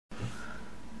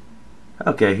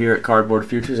Okay, here at Cardboard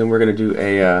Futures, and we're going to do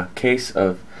a case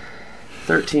of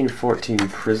 13-14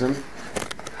 Prizm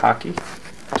hockey.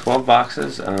 12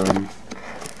 boxes,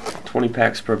 20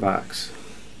 packs per box.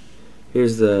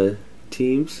 Here's the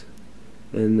teams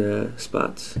and the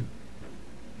spots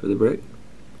for the break.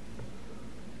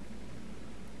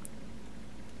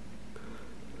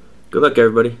 Good luck,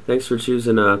 everybody. Thanks for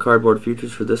choosing Cardboard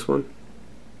Futures for this one.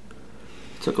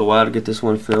 It took a while to get this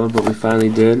one filled, but we finally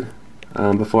did.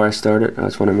 Before I start it, I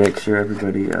just want to make sure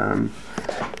everybody,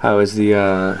 how is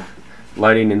the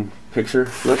lighting and picture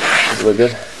look? Does it look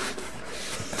good?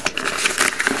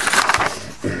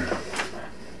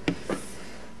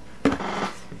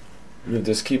 Move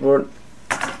this keyboard.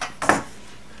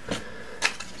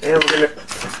 And we're going to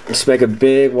just make a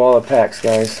big wall of packs,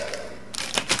 guys.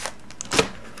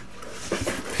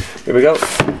 Here we go.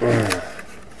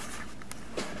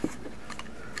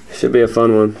 Should be a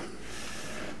fun one.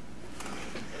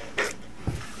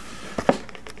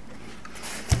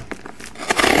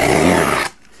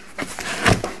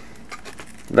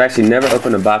 I've actually never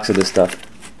opened a box of this stuff,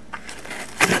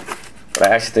 but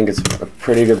I actually think it's a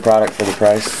pretty good product for the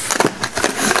price.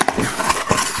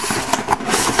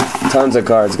 Tons of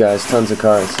cards, guys, tons of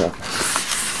cards. So,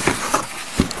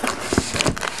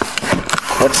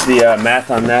 what's the math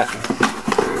on that?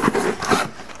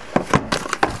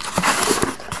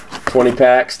 20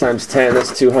 packs times 10,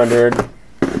 that's 200.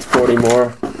 It's 40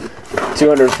 more.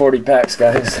 240 packs,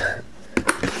 guys.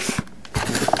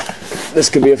 This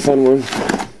could be a fun one.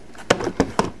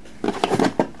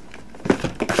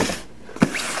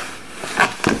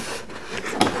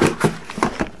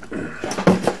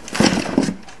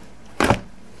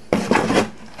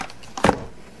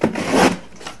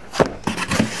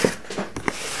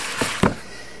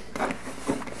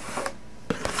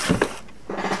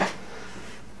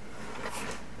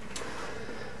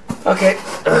 Okay,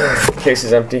 case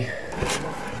is empty.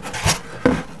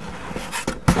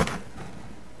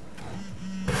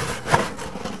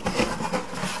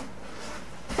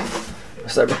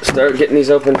 Start getting these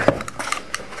open.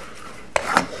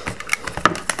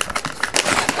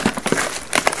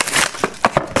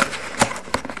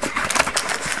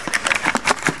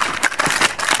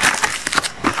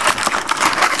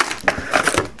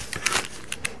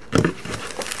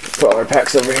 Put all our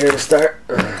packs over here to start.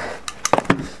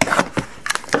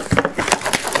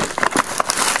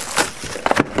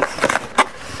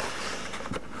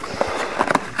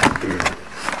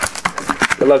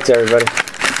 Good luck to everybody.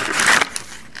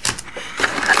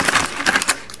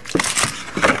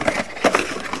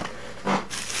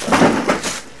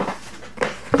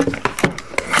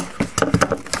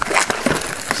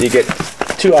 So you get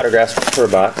 2 autographs per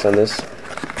box on this.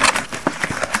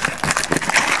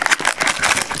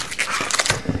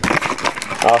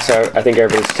 Also, I think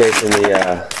everybody's chasing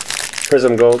the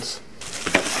Prizm Golds.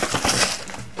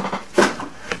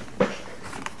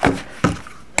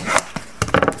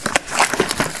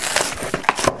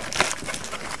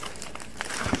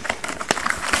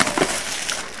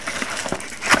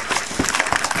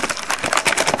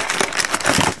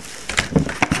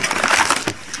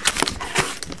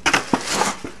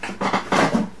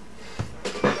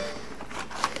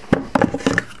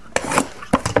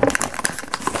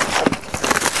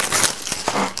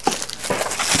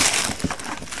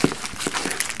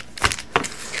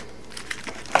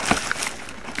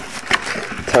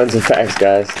 Tons of packs,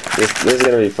 guys. This is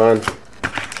going to be fun.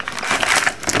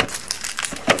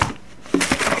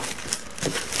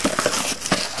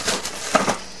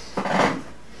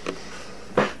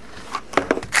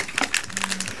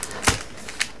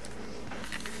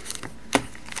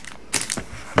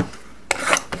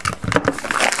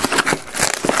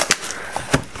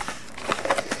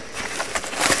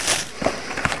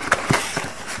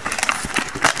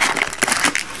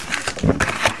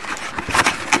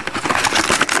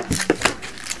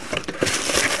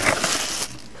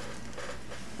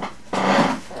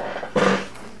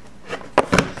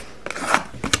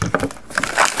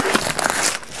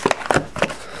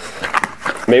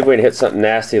 Maybe we can hit something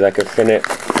nasty like a Finite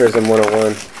Prizm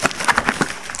 101.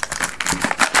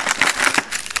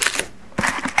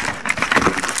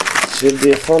 Should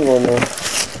be a fun one though.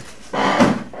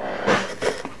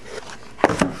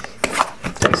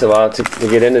 Takes a while to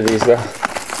get into these though.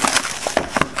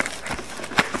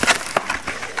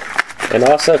 And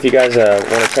also, if you guys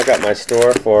want to check out my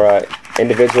store for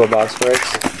individual box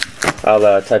breaks,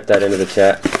 I'll type that into the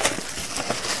chat.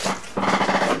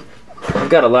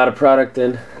 Got a lot of product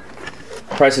in.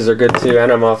 Prices are good too,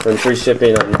 and I'm offering free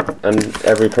shipping on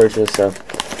every purchase. So,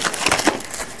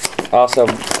 also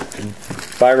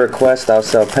by request, I'll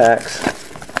sell packs.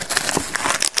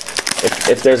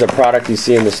 if there's a product you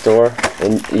see in the store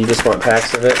and you just want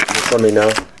packs of it, just let me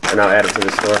know and I'll add it to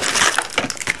the store.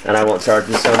 And I won't charge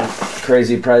you some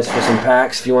crazy price for some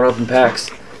packs if you want to open packs.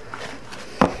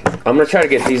 I'm gonna try to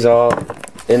get these all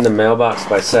in the mailbox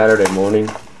by Saturday morning.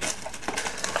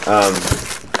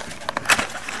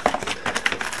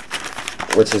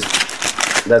 Which is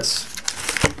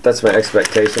that's my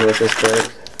expectation with this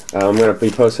break. I'm gonna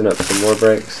be posting up some more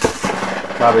breaks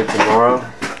probably tomorrow.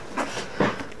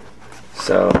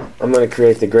 So I'm gonna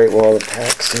create the great wall of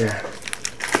packs here.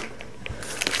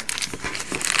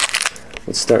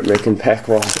 Let's start making pack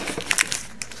walls.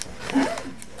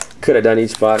 Could have done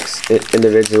each box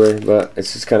individually, but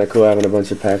it's just kind of cool having a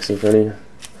bunch of packs in front of you.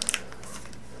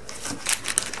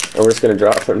 And we're just going to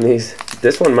draw from these.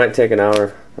 This one might take an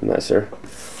hour, I'm not sure.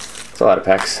 It's a lot of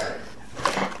packs.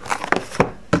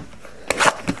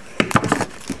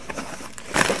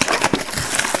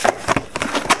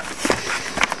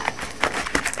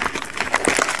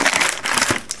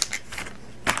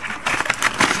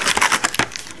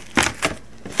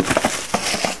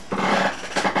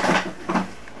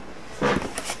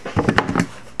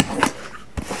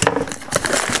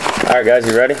 Alright guys,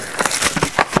 you ready?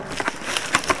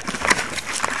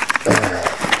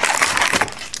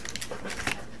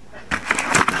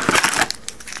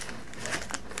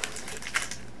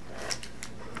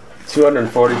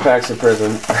 $240 packs of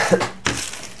Prizm.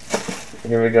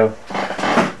 Here we go.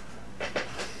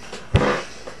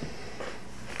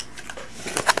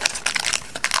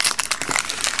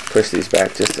 Push these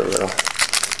back just a little.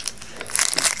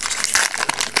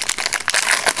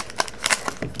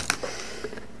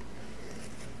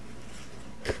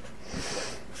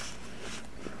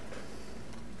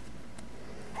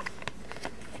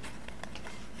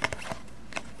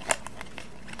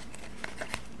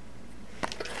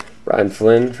 Ryan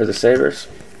Flynn for the Sabres.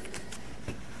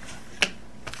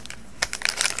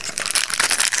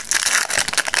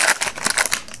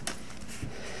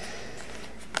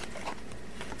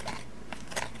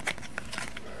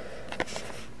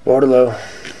 Waterloo.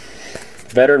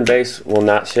 Veteran base will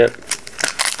not ship.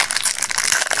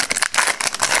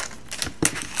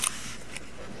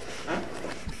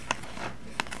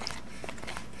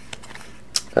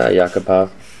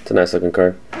 Yakupov. It's a nice looking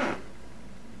card.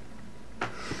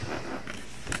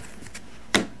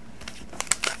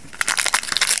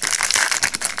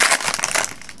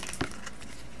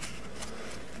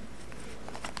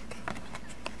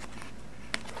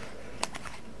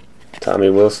 Tommy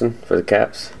Wilson for the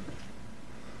Caps.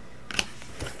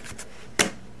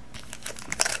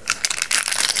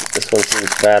 This one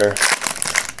seems fatter. I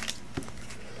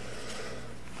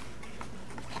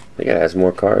think it has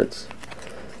more cards.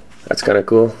 That's kind of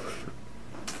cool.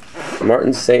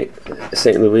 Martin St.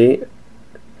 Louis.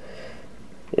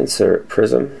 Insert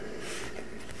Prizm.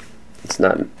 It's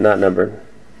not numbered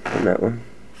on that one.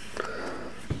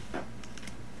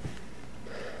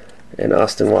 And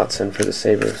Austin Watson for the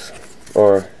Sabres.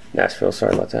 Or Nashville,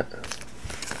 sorry about that.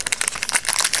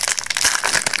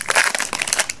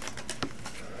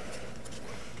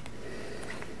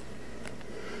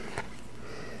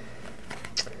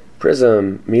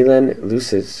 Prizm, Milan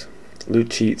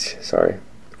Lucic, sorry.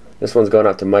 This one's going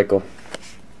out to Michael.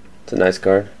 It's a nice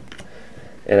card.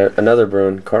 And another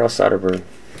Bruin, Carl Soderberg.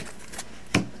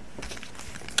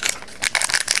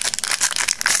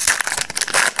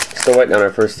 Still waiting on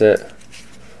our first hit.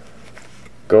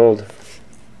 Gold.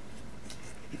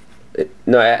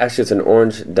 No, actually it's an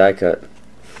orange die cut.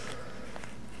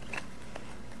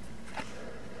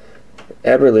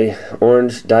 Eberle,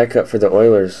 orange die cut for the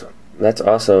Oilers. That's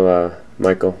also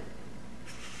Michael.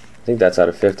 I think that's out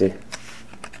of 50.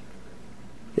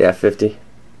 Yeah, 50.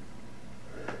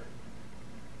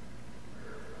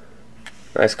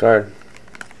 Nice card.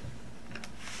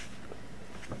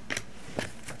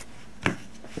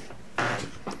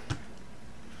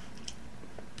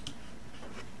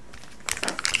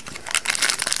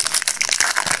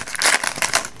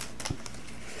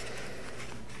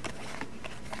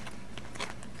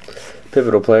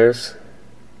 Pivotal players,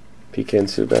 PK and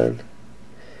Subban,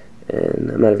 and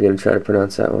I'm not even going to try to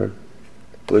pronounce that one.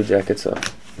 Blue Jackets up.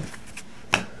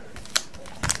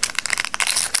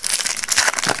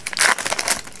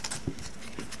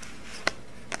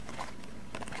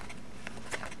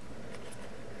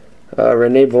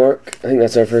 Rene Bourque, I think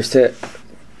that's our first hit.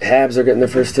 Habs are getting their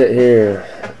first hit here.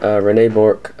 Rene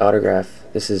Bourque autograph.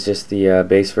 This is just the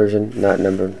base version, not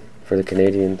numbered, for the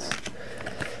Canadians.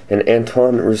 And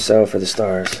Antoine Roussel for the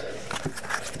Stars.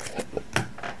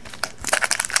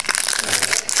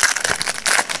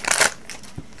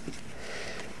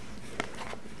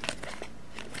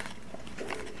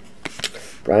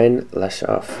 Ryan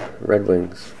Lashoff, Red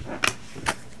Wings.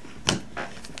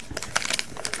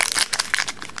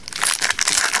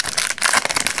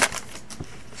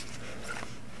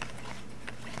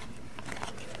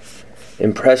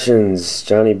 Impressions,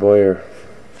 Johnny Boyer,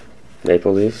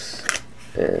 Maple Leafs,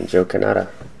 and Joe Canada.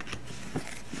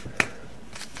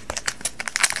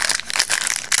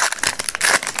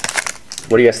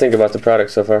 What do you guys think about the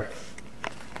product so far?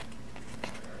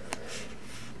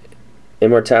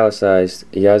 Immortalicized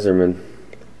Yzerman,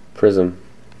 Prizm.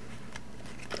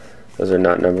 Those are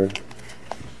not numbered.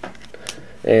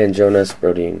 And Jonas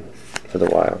Brodin for the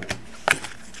Wild.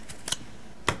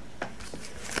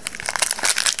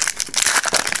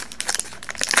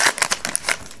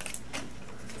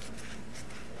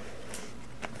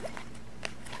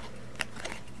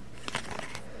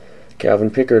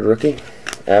 Calvin Pickard, rookie,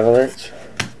 Avalanche.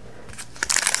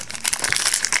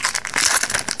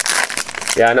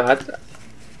 Yeah, I know.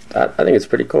 I think it's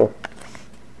pretty cool.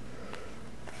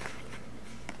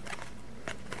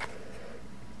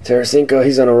 Tarasenko,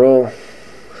 he's on a roll.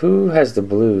 Who has the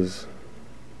Blues?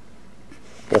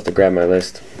 I'll have to grab my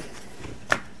list.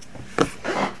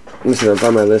 Let me see if I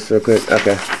find my list real quick.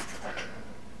 Okay.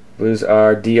 Blues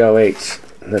are DOH.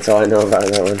 That's all I know about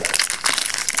that one.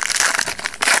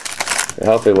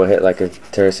 Hopefully we'll hit like a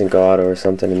Tarasenko auto or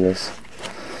something in this.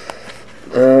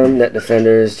 Net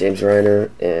defenders, James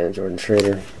Reiner and Jordan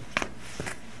Schrader.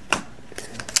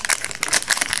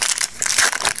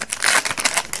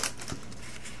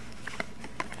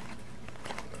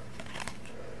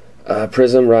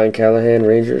 Prizm, Ryan Callahan,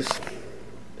 Rangers,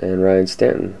 and Ryan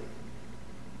Stanton.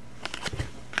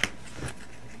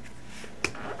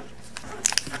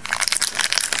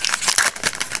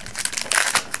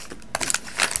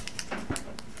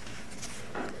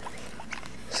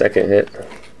 Second hit.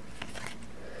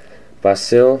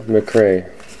 Basil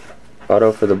McRae,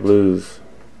 auto for the Blues.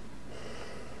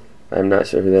 I'm not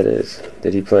sure who that is.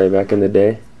 Did he play back in the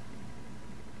day?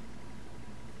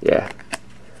 Yeah.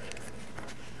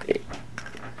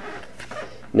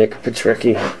 Nick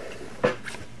Petrecki.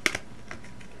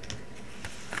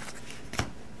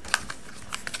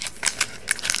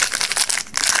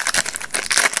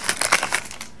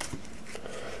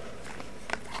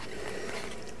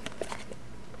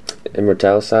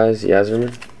 Immortalicized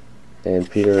Yzerman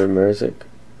and Peter Mrazek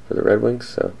for the Red Wings.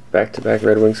 So back-to-back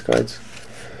Red Wings cards.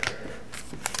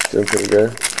 Doing pretty good.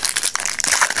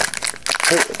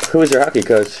 Who was your hockey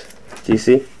coach?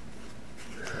 DC?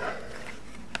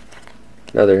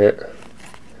 Another hit.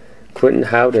 Quentin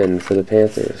Howden for the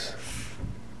Panthers.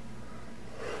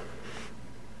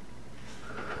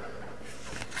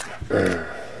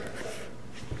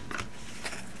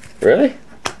 Really?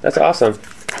 That's awesome.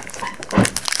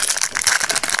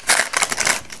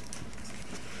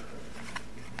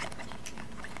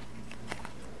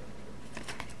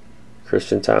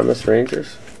 Christian Thomas,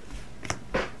 Rangers.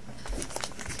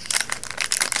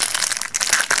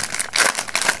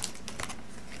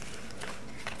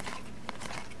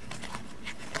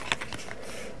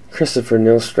 Christopher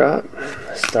Nilstrop,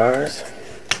 Stars.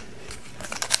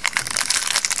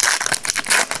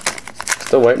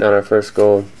 Still waiting on our first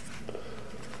gold.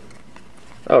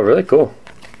 Oh, really cool.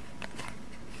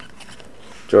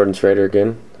 Jordan Schrader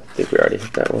again. I think we already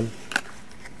hit that one.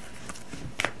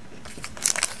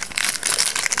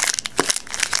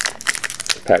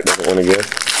 Pack doesn't want to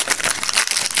give.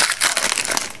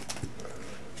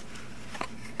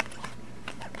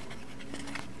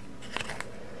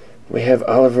 We have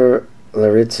Oliver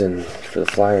Laridson for the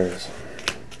Flyers.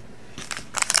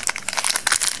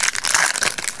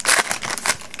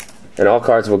 And all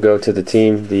cards will go to the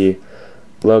team. The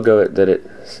logo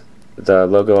the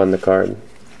logo on the card.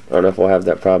 I don't know if we'll have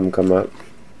that problem come up.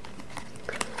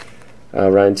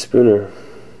 Ryan Spooner.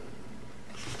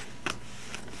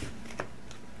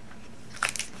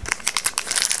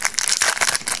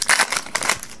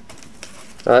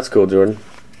 Oh, that's cool, Jordan.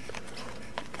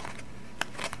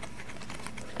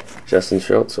 Justin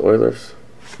Schultz, Oilers.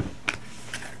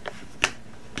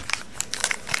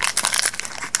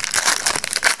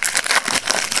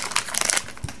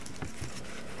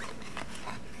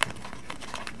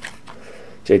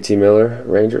 JT Miller,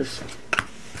 Rangers.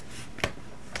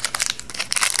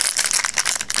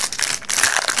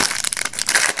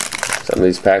 Some of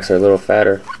these packs are a little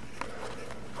fatter.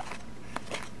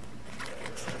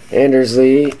 Anders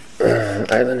Lee,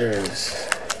 Islanders.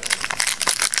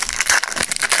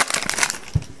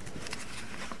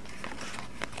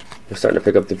 We're starting to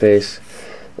pick up the pace.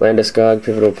 Landeskog,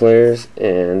 pivotal players,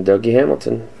 and Dougie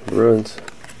Hamilton, Bruins.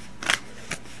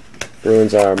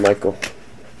 Bruins are Michael.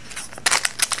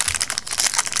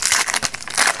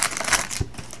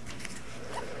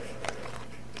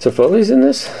 Toffoli's in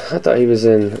this? I thought he was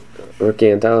in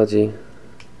Rookie Anthology.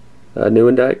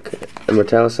 Newendijk,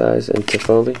 Immortalicized, and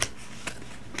Toffoli.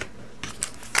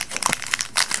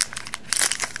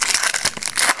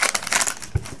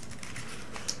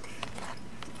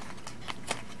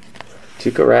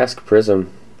 Tuukka Rask Prizm.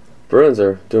 Bruins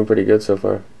are doing pretty good so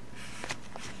far.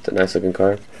 It's a nice looking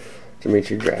card.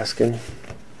 Dimitri Graskin.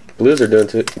 Blues are doing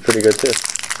pretty good too.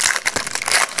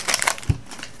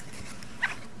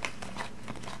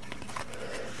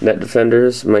 Net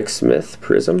Defenders, Mike Smith,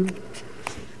 Prizm.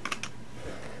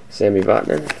 Sammy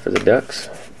Vatanen for the Ducks.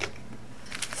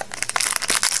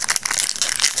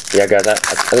 Yeah, guys, I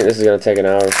think this is going to take an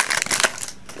hour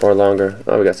or longer.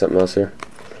 Oh, we got something else here.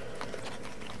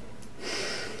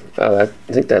 Oh, I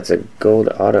think that's a gold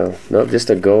auto. Nope,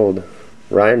 just a gold.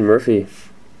 Ryan Murphy.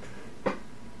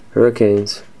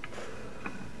 Hurricanes.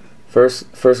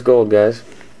 First gold, guys.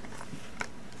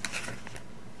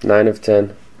 9 of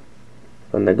 10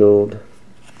 on the gold.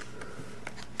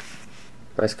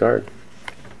 Nice card.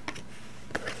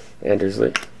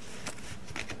 Andersley.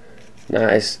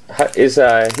 Nice. Is he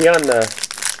on the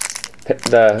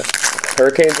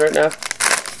Hurricanes right now,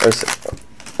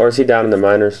 or is he down in the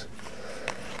minors?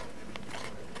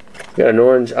 We got an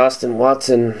orange Austin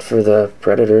Watson for the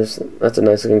Predators. That's a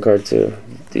nice looking card too.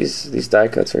 These die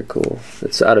cuts are cool.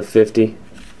 It's out of 50.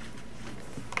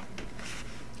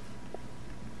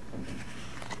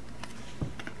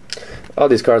 All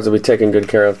these cards will be taken good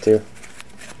care of too.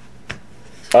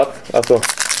 Up, cool.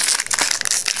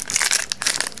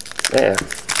 Yeah.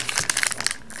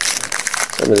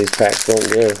 Some of these packs don't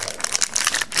give.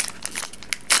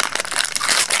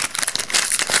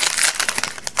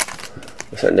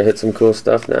 We're starting to hit some cool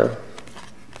stuff now.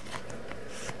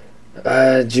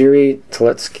 Jiri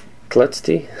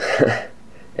Tletski,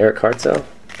 Eric Hartzell.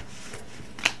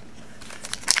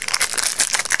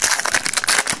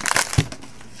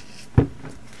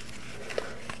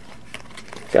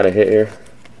 Got a hit here.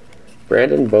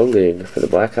 Brandon Bolig for the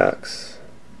Blackhawks.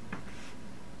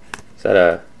 Is that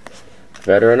a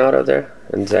veteran auto there?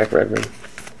 And Zach Redmond.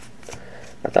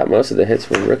 I thought most of the hits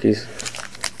were rookies.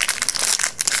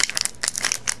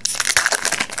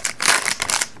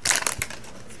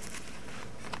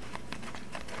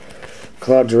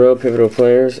 Claude Giroux, pivotal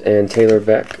players, and Taylor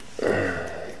Beck.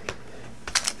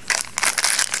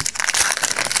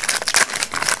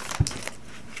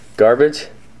 Garbage?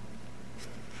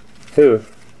 Who?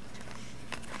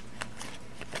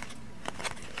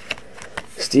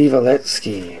 Steve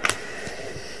Oletsky.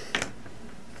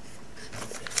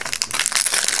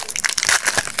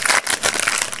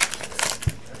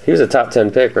 He was a top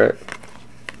 10 pick, right?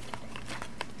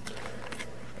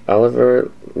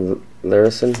 Oliver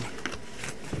Larison.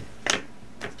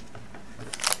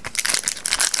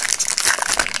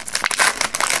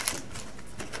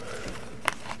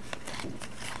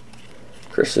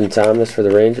 Christian Thomas for the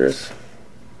Rangers.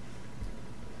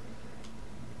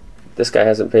 This guy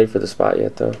hasn't paid for the spot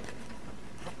yet, though.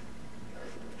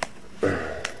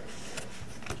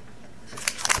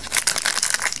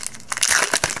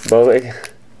 Bolig.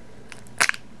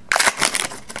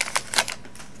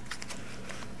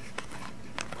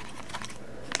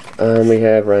 We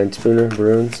have Ryan Spooner,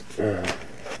 Bruins.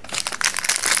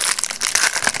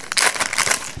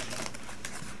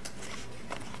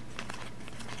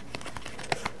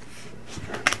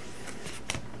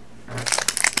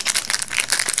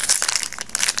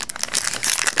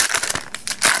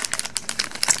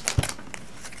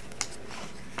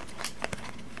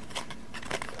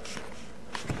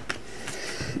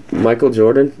 Michael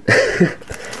Jordan. It's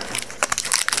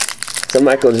a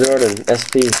Michael Jordan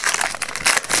SP.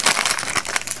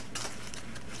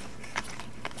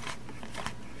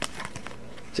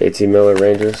 JT Miller,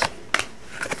 Rangers.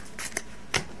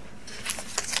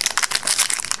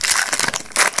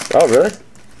 Oh, really?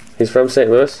 He's from St.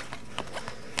 Louis?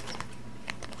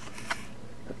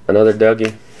 Another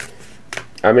Dougie.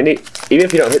 I mean, even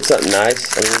if you don't hit something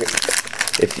nice, I mean,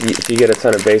 if you get a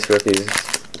ton of base rookies,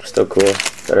 still cool.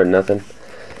 Better than nothing.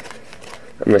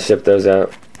 I'm gonna ship those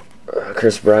out.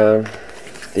 Chris Brown,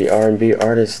 the R&B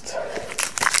artist.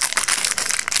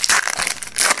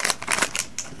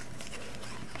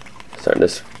 Starting to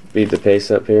speed the pace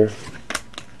up here.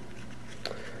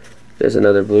 There's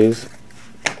another Blues.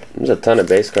 There's a ton of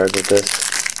base cards with this.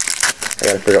 I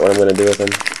gotta figure out what I'm gonna do with them.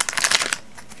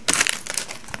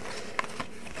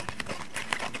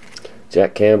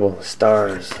 Jack Campbell,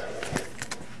 Stars.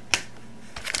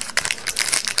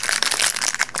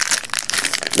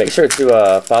 Make sure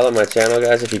to follow my channel,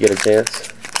 guys, if you get a chance.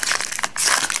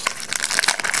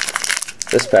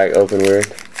 This pack opened weird.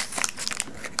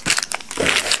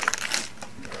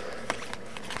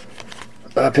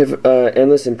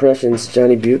 Endless Impressions,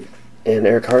 Johnny Butte and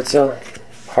Eric Hartzell.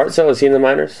 Hartzell, is he in the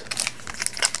minors?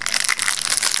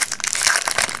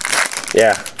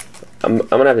 Yeah, I'm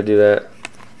gonna have to do that.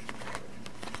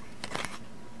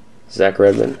 Zach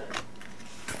Redmond.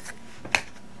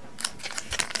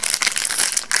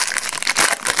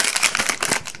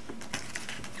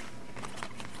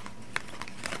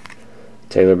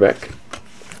 Taylor Beck.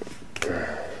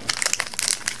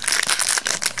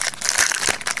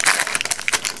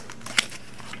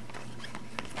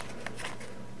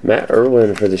 Matt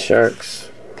Irwin for the Sharks.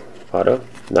 Auto,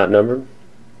 not numbered.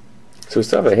 So we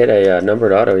still haven't hit a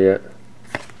numbered auto yet.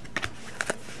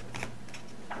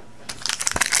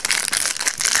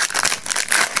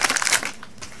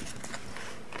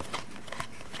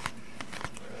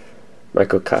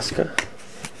 Michael Koska.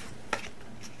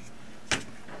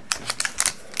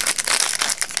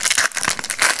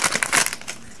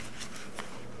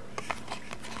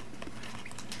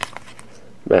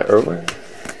 Matt Irwin.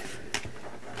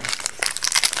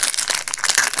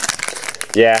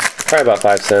 Yeah, probably about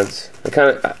 5 cents.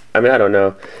 I mean, I don't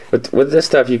know. With this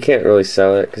stuff, you can't really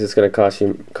sell it because it's going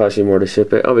to cost you more to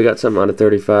ship it. Oh, we got something out of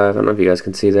 35. I don't know if you guys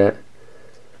can see that.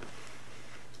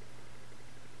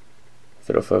 If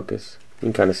it'll focus, you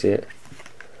can kind of see it.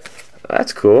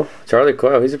 That's cool. Charlie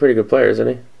Coyle, he's a pretty good player, isn't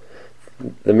he?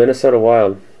 The Minnesota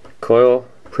Wild. Coyle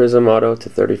Prizm Auto to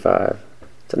 35.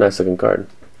 It's a nice looking card.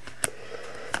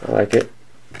 I like it.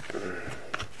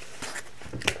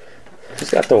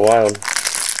 Just got the Wild.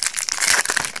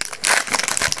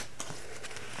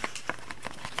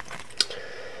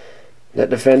 Net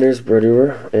defenders,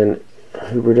 Brodeur and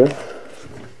Huberdeau.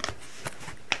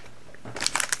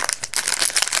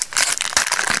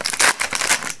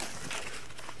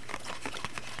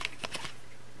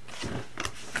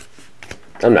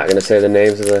 I'm not going to say the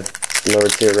names of the lower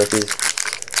tier rookies.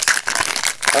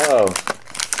 Oh,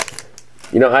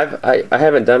 you know, I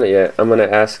haven't done it yet. I'm going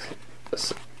to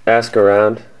ask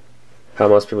around how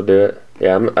most people do it.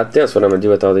 Yeah, I think that's what I'm going to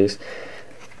do with all these.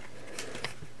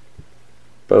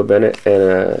 Bo Bennett and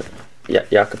a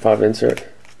Yakupov insert.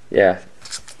 Yeah,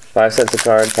 5 cents a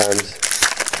card times.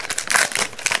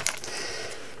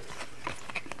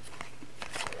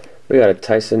 We got a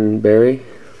Tyson Berry.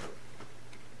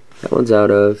 That one's out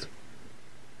of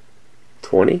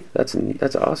 20. That's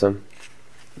awesome.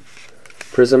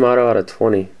 Prizm Auto out of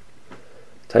 20.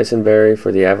 Tyson Berry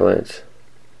for the Avalanche.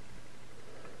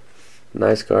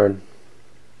 Nice card.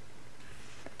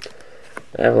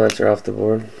 The Avalanche are off the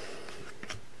board.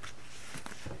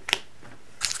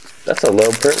 That's a low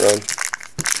print run.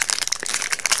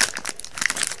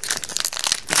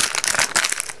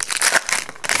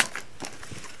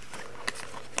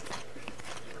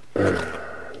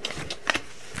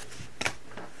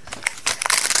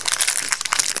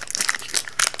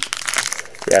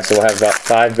 Yeah, so we'll have about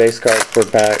 5 base cards per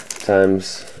pack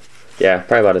times, yeah,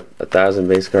 probably about 1,000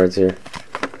 base cards here.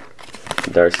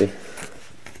 Darcy.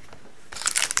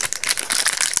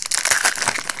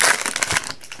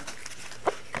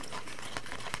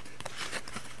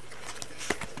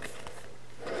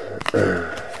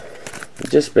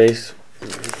 Just base.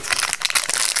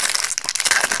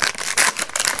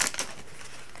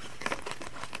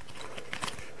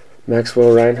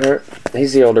 Maxwell Reinhart.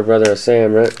 He's the older brother of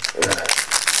Sam, right?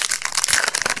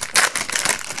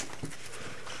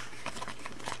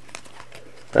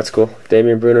 That's cool.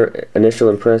 Damian Brunner, Initial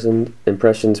Impressions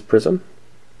Prizm.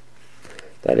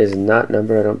 That is not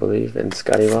numbered, I don't believe. And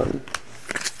Scotty Lawton.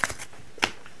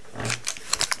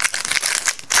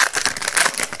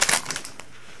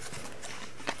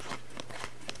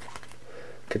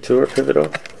 Couture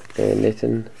Pivotal and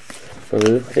Nathan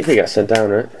Ballou. I think he got sent down,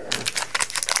 right?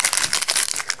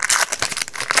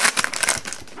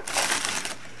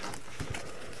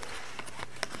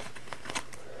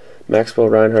 Maxwell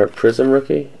Reinhart Prizm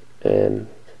rookie and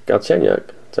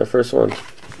Galchenyuk. It's our first one.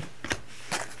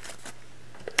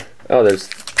 Oh, there's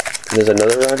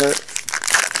another Reinhart.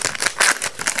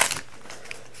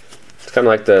 It's kind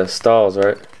of like the stalls,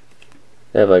 right?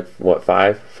 They have like what,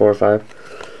 4 or 5.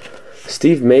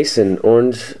 Steve Mason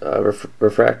orange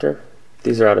refractor.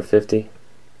 These are out of 50.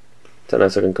 It's a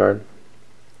nice looking card.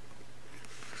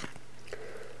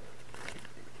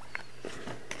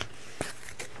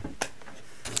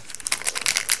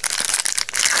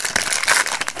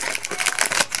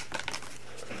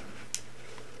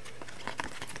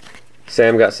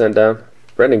 Sam got sent down.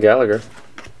 Brendan Gallagher.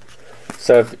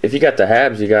 So if you got the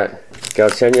Habs, you got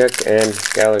Galchenyuk and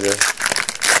Gallagher.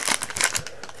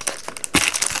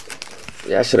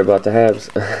 Yeah, I should have bought the Habs.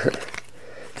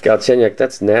 Galchenyuk,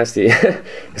 that's nasty.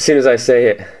 As soon as I say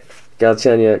it,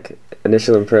 Galchenyuk,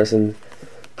 Initial Impression,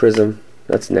 Prizm.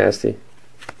 That's nasty.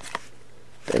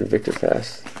 And Victor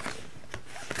Pass.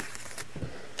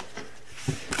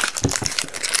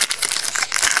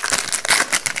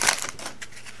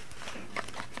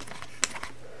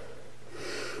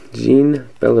 Jean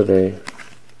Belivet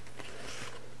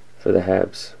for the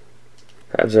Habs.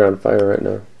 Habs are on fire right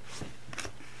now.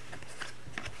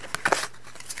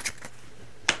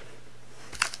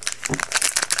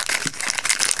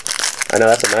 I know,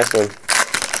 that's a nice one.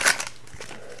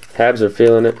 Habs are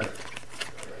feeling it.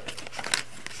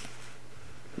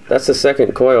 That's the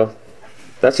second coil.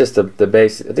 That's just the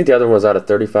base. I think the other one was out of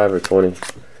 35 or 20.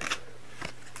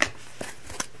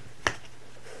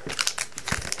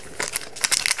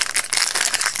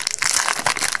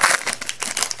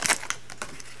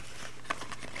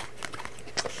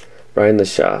 Brian the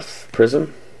Schaff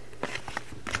Prizm.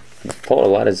 Pulling a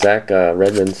lot of Zach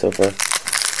Redmond so far.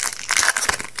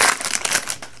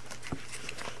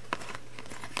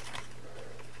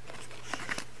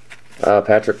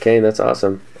 Patrick Kane, that's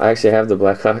awesome. I actually have the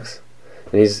Blackhawks,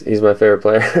 and he's my favorite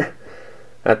player.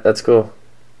 That's cool.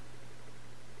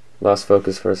 Lost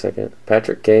focus for a second.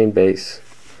 Patrick Kane base.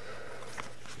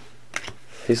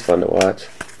 He's fun to watch.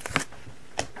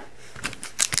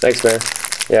 Thanks, man.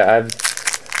 Yeah,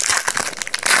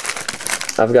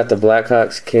 I've got the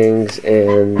Blackhawks, Kings,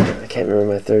 and I can't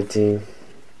remember my third team.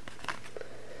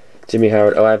 Jimmy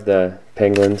Howard. Oh, I have the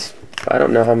Penguins. I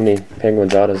don't know how many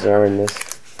Penguins autos there are in this.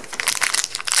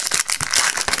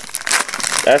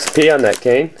 SP on that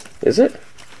Kane, is it?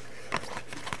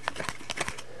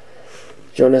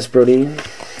 Jonas Brodin.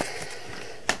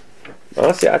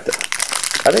 Honestly, I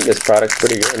think this product's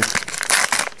pretty good.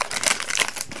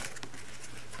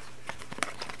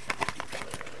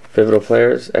 Pivotal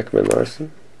players, Ekman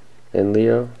Larson and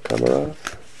Leo Komarov.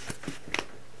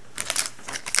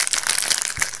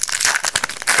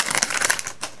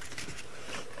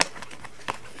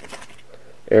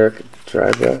 Eric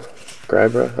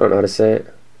Grybra, I don't know how to say it.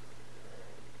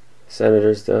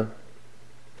 Senators though.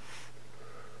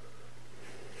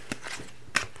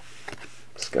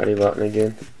 Scotty Lawton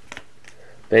again.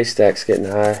 Base stack's getting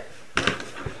high.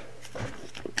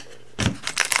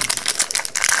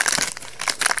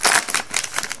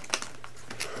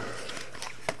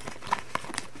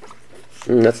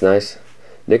 That's nice.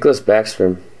 Nicholas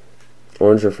Backstrom,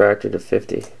 orange refractor to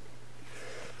 50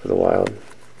 for the Wild.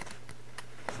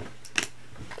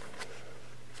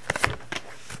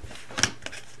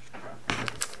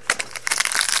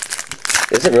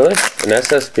 Is it really an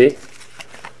SSP?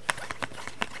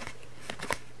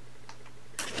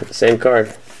 Same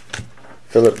card.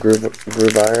 Philip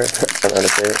Grubauer. I don't know how to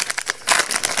say it.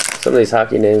 Some of these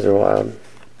hockey names are wild.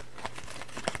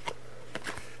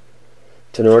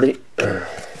 Tenorti.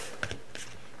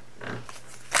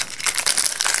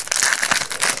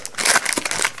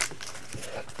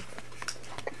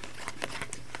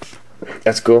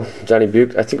 That's cool. Johnny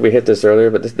Buke. I think we hit this earlier,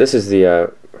 but this is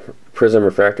the Prizm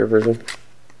refractor version.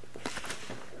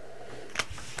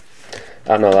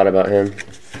 I don't know a lot about him.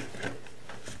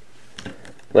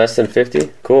 Less than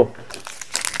 50? Cool.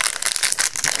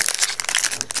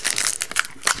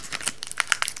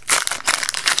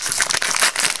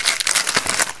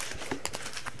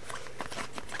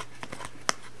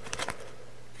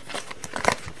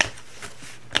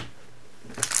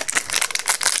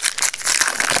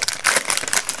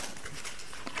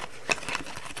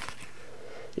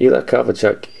 Ilya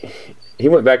Kovalchuk. He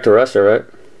went back to Russia, right?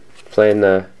 Playing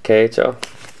the KHL.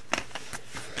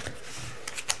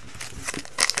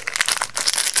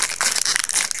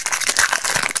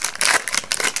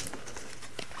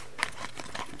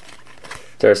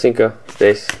 Tarasenko,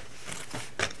 base.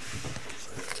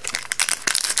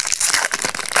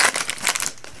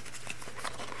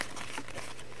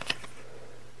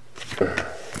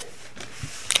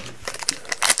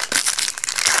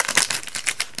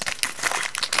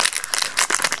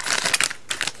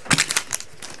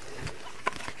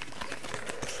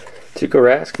 Tuukka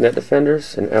Rask, net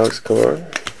defenders, and Alex Killorn.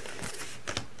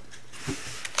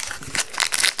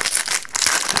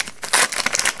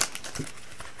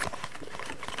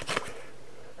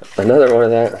 Another one of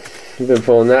that. We've been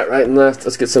pulling that right and left.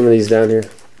 Let's get some of these down here.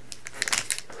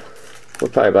 We're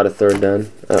probably about a third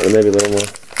done. Maybe a little more.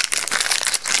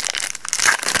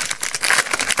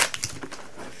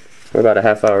 We're about a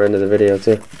half hour into the video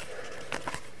too.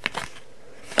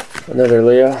 Another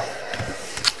Leo.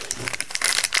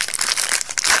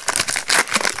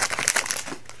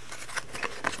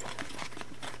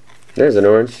 There's an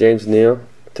orange, James Neal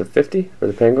to 50 for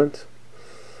the Penguins.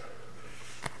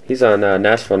 He's on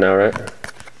Nashville now, right?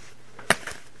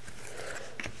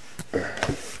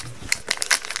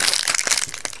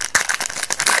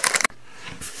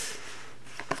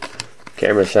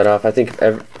 Camera shut off. I think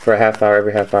for a half hour,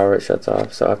 every half hour it shuts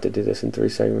off. So I'll have to do this in 3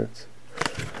 segments.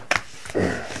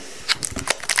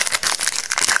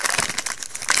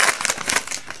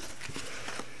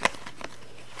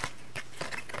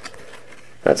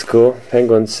 That's cool.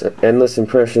 Penguins, Endless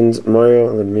Impressions,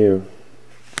 Mario Lemieux.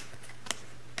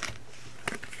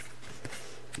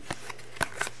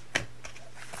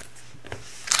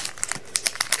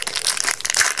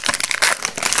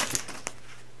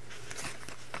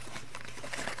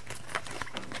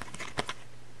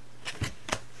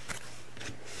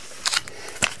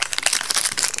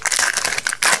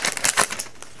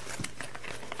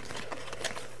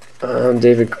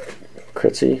 David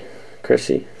Cressy,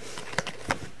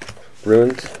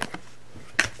 Bruins,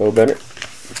 Bo Bennett.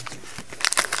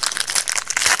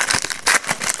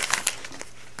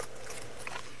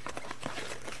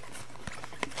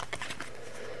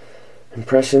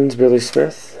 Impressions, Billy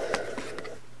Smith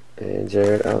and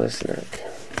Jared Alesnak.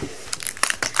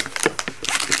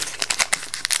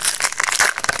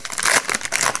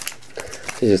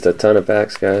 Just a ton of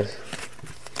packs, guys.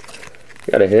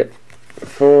 Got a hit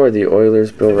for the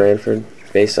Oilers, Bill Ranford,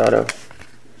 base auto.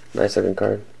 Nice looking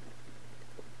card.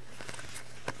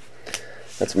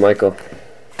 That's Michael.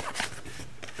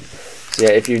 So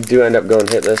yeah, if you do end up going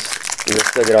hitless, you just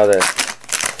still get all the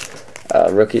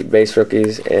base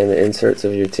rookies and the inserts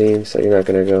of your team, so you're not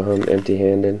going to go home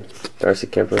empty-handed. Darcy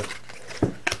Kemper.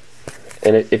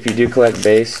 And if you do collect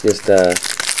base, just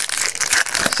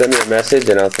send me a message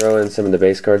and I'll throw in some of the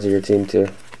base cards of your team too.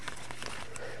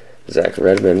 Zach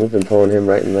Redmond, we've been pulling him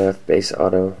right and left. Base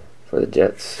auto for the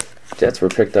Jets. Jets were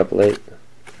picked up late.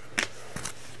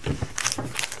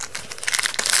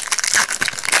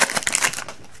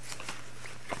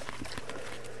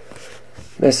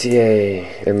 Messier,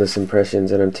 Endless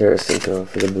Impressions, and Tarasenko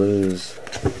for the Blues.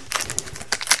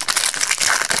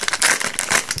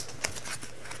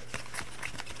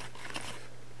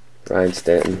 Ryan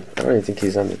Stanton. I don't even think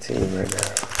he's on the team right now.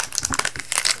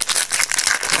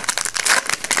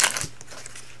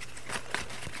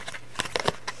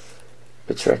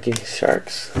 Petrecki,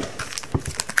 Sharks.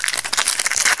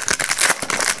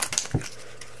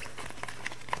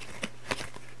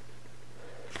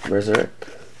 Berserk.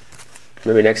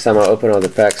 Maybe next time I'll open all the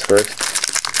packs first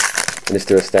and just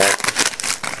do a stack.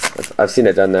 I've seen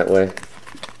it done that way.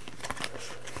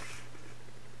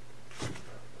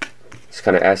 Just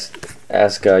kind of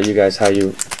ask you guys how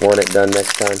you want it done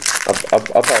next time.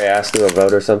 I'll probably ask you a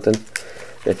vote or something.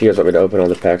 If you guys want me to open all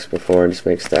the packs before and just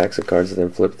make stacks of cards and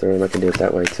then flip through them, I can do it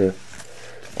that way too.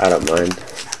 I don't mind.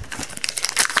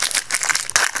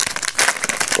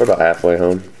 We're about halfway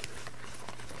home.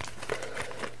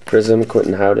 Prizm,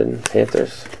 Quentin Howden,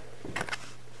 Panthers.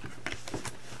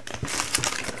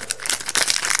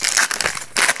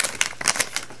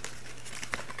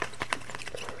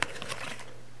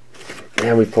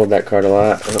 Man, we pulled that card a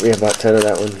lot. We have about 10 of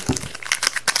that one.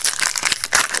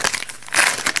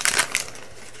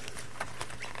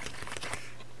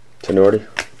 Tenorti.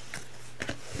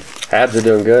 Habs are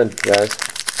doing good, guys.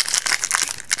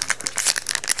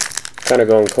 Kind of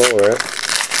going cold, right?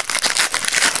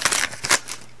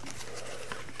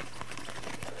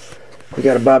 We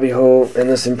got a Bobby Hole,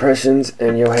 Endless Impressions,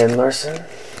 and Johan Larsson.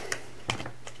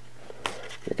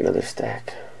 Make another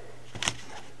stack.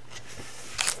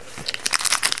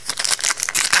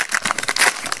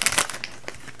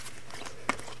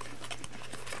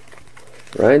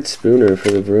 Ryan Spooner for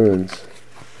the Bruins.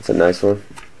 That's a nice one.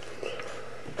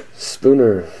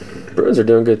 Spooner. Bruins are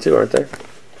doing good too, aren't they?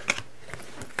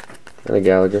 And a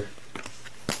Gallagher.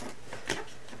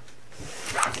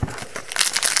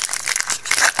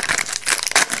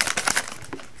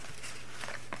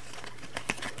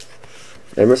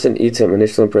 Emerson Eaton,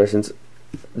 Initial Impressions.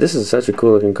 This is such a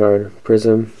cool looking card.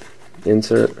 Prizm,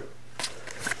 insert.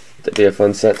 That'd be a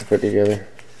fun set to put together.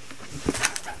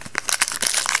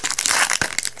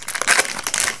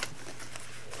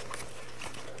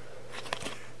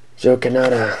 Joe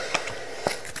Canada.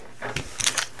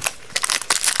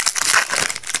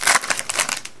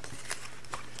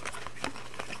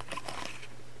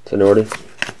 Tenorti.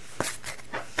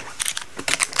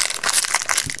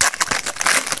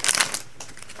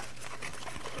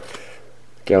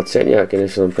 Galchenyuk,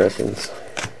 Initial Impressions.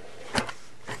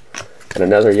 And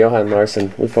another Johan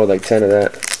Larsson. We pulled like 10 of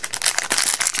that.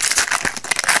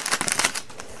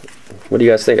 What do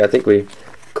you guys think? I think we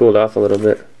cooled off a little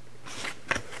bit.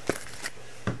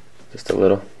 Just a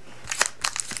little.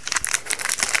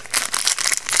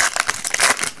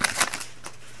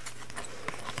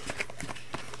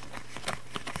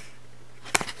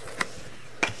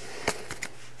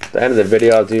 At the end of the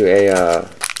video, I'll do a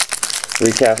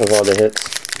recap of all the hits.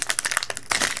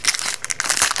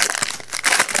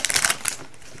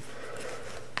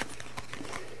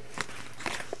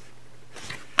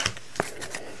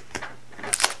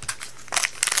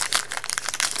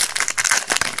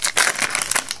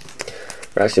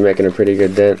 Actually making a pretty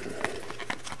good dent.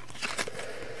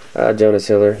 Jonas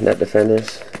Hiller, net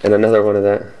defenders, and another one of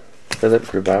that. Philip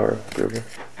Grubauer.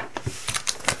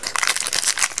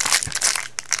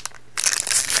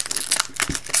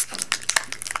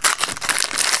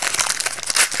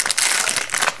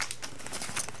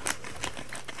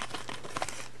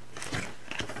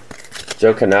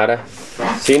 Joe Canada.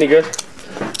 See any good?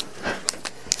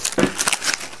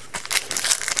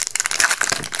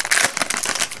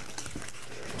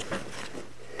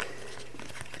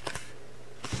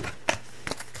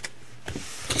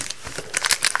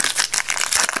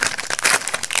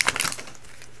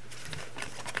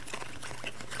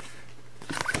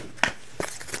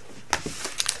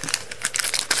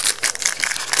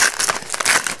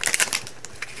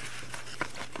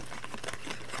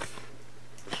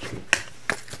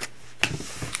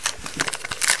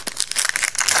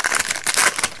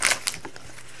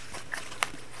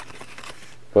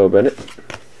 Bo Bennett.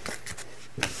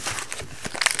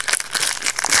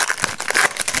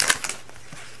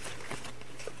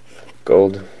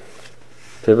 Gold.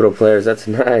 Pivotal players, that's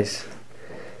nice.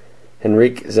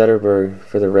 Henrik Zetterberg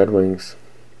for the Red Wings.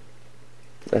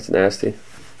 That's nasty.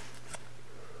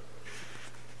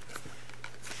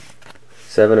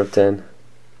 7 of 10.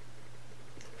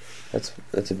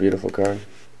 That's a beautiful card.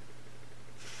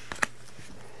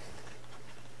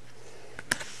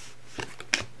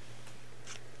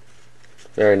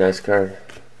 Very nice card.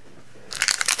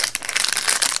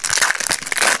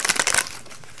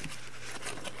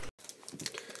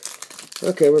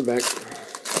 Okay, we're back.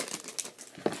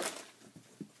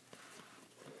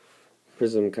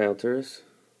 Prizm Kyle Turris.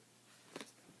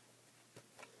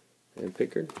 And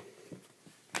Pickard.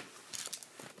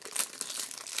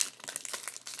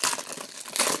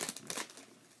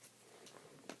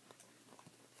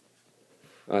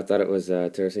 Oh, I thought it was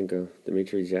Tarasenko.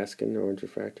 Dmitry Jaskin, orange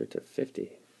refractor to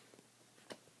 50.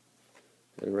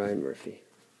 And Ryan Murphy.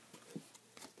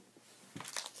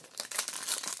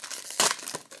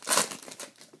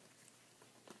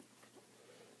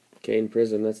 Kane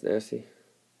Prizm, that's nasty.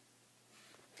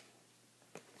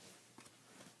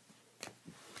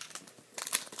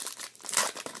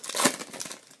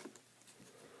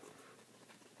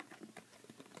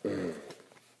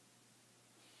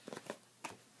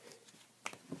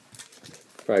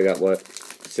 Probably got, what,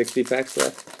 60 packs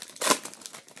left?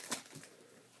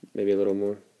 Maybe a little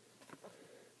more.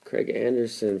 Craig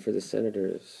Anderson for the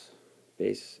Senators.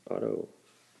 Base auto.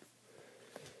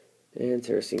 And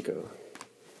Tarasenko.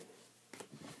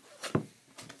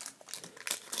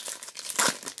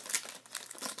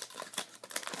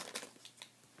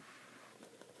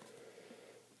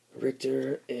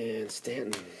 Richter and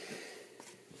Stanton.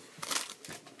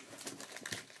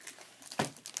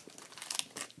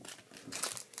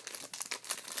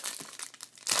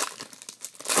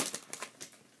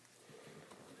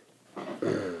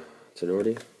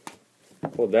 Tenorti.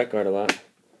 Pulled that card a lot.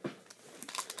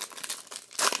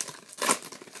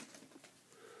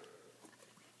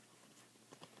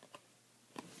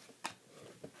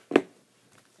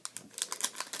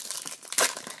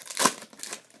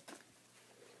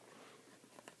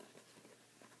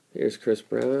 Here's Chris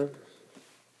Brown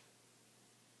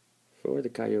for the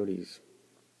Coyotes.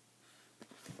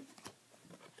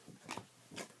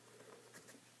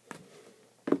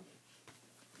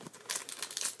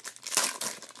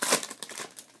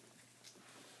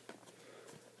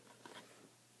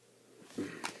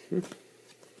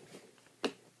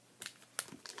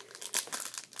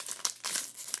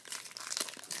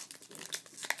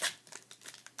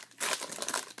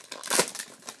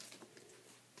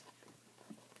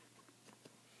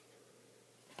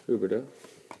 Huberto.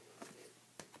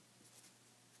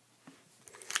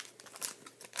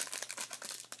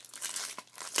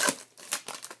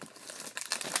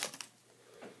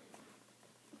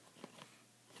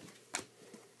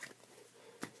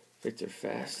 Victor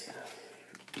Fast.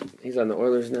 He's on the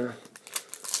Oilers now.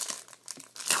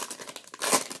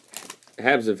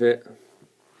 Habs have hit.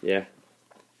 Yeah.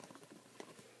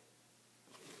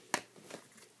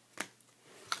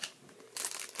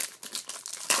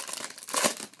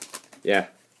 Yeah.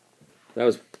 That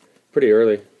was pretty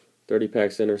early. 30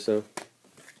 packs in or so.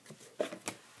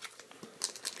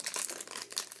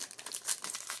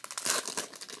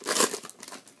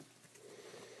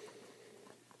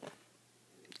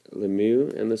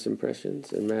 Lemieux, Endless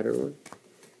Impressions, and Matterhorn.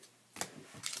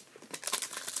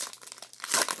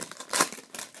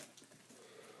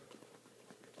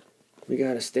 We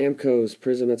got a Stamkos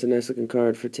Prizm. That's a nice looking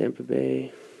card for Tampa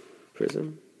Bay.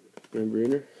 Prizm. And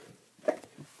Bruner.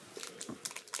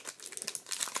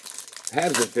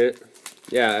 Habs have fit.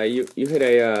 Yeah, you hit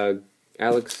a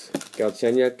Alex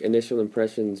Galchenyuk Initial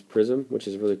Impressions Prizm, which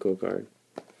is a really cool card.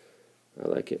 I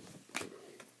like it.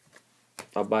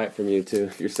 I'll buy it from you too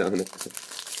if you're selling it.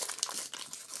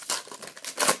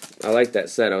 I like that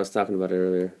set. I was talking about it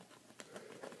earlier.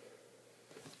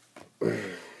 I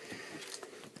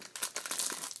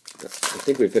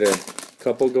think we've hit a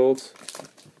couple golds.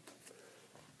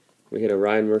 We hit a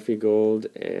Ryan Murphy gold,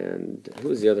 and who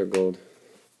was the other gold?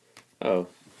 Oh,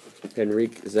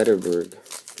 Henrik Zetterberg.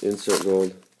 Insert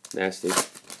gold. Nasty.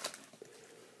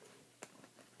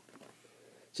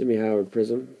 Jimmy Howard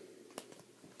Prizm.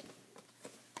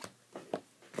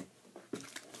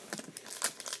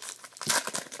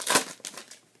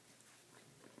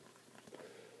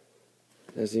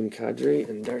 Nazem Kadri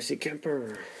and Darcy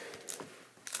Kemper.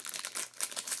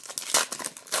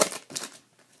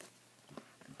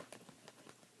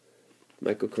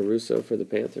 Michael Caruso for the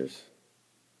Panthers.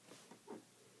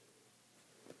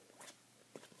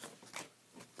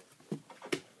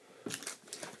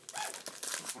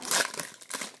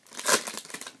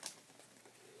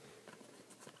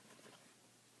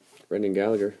 Brendan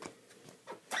Gallagher.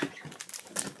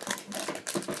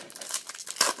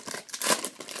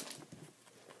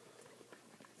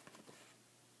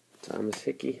 Thomas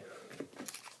Hickey.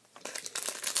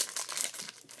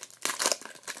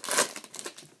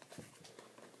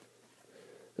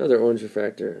 Another orange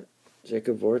refractor.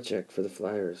 Jacob Voracek for the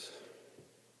Flyers.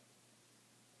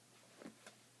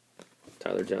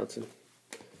 Tyler Johnson.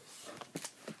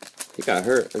 He got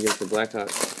hurt against the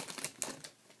Blackhawks.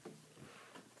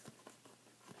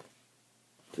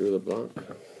 Drew LeBlanc.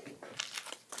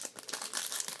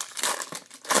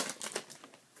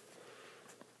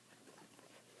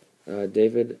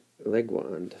 David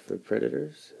Legwand for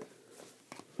Predators.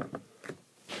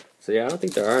 So yeah, I don't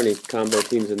think there are any combo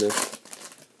teams in this.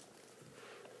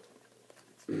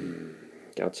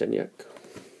 Galchenyuk.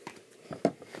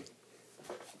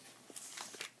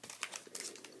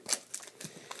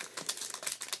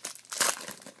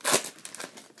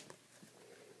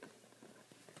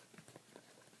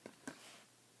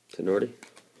 Tenorti.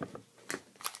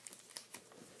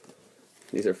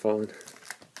 These are falling.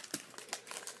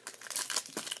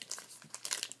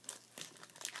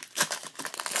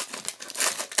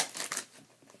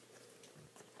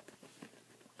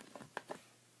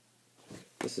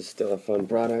 This is still a fun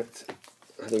product.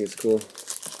 I think it's cool.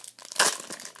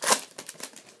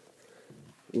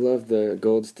 Love the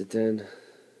golds to 10.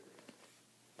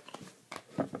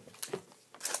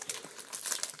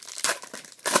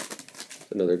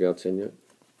 Another Galchenyuk.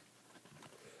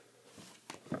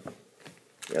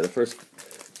 Yeah, the first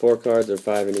 4 cards are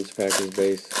 5 in each package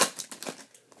base.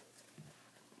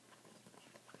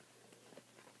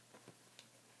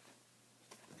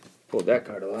 Pulled that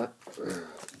card a lot.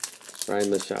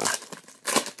 Ryan LaChasse.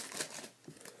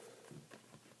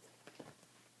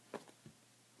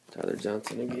 Tyler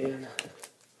Johnson again.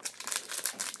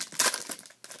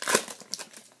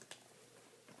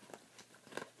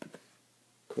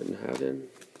 Quentin Howden.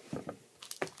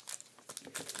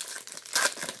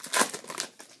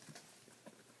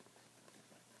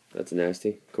 That's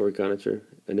nasty. Corey Conacher,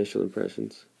 Initial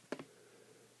Impressions.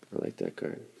 I like that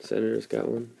card. Senators got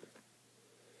one.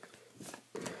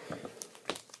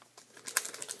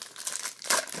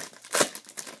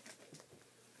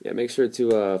 Yeah, make sure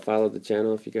to follow the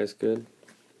channel if you guys could.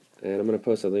 And I'm going to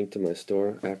post a link to my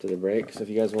store after the break. So if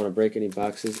you guys want to break any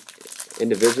boxes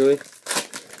individually,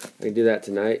 I can do that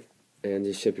tonight. And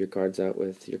just ship your cards out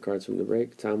with your cards from the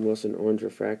break. Tom Wilson, Orange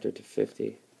Refractor to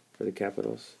 50 for the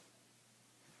Capitals.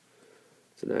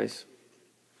 It's nice.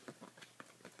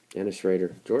 And a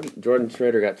Schrader. Jordan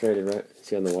Schrader got traded, right? Is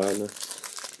he on the Wild now?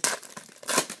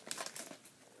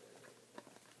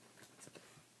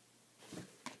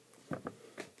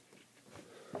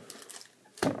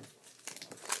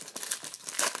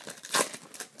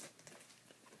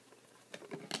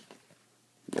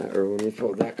 Matt Irwin, we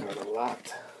pulled that card a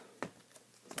lot.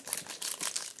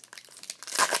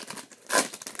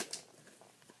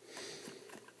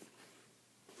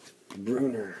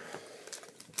 Bruner.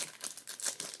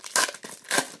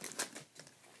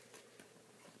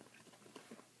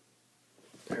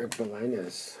 Eric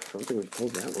Balinas. I don't think we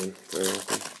pulled that one very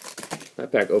often.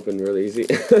 That pack opened really easy.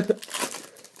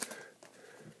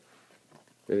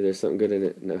 Maybe there's something good in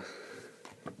it. No.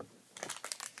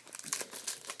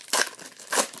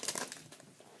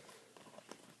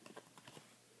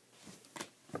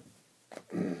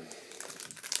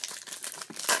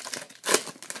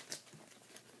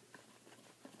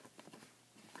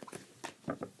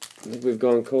 I think we've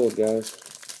gone cold, guys.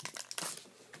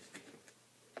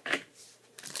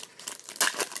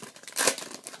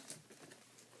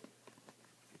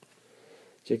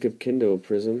 Jacob Kindle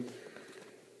Prizm.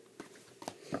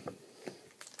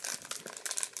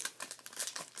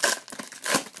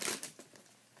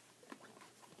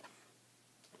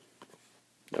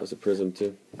 That was a Prizm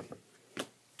too.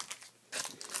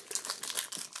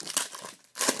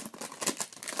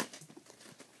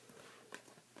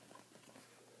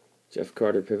 Jeff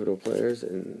Carter Pivotal Players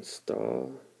and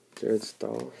Jared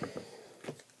Stahl.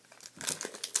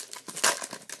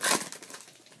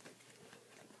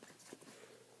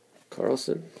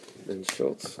 Carlson and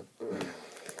Schultz.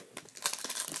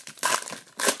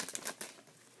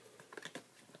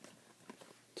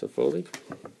 Toffoli.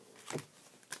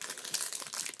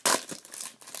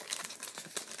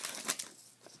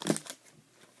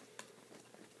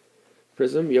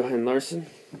 Prizm, Johan Larsson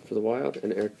for the Wild,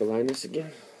 and Eric Belinas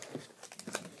again.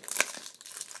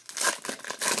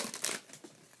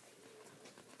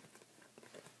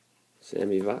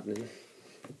 Sammy Vatanen.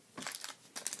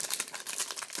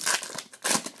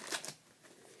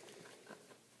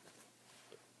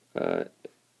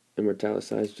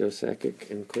 Immortalicized Joe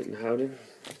Sakic and Clinton Howden.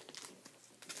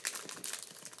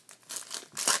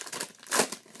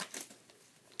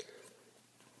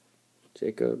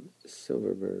 Jacob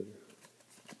Silverberg.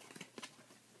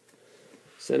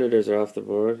 Senators are off the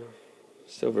board.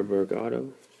 Silverberg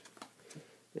Auto.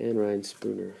 And Ryan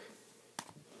Spooner.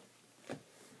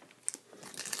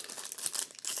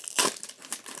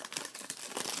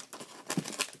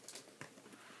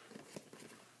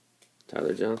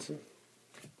 Tyler Johnson.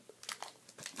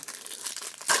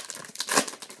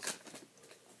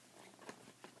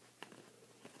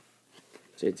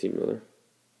 JT Miller.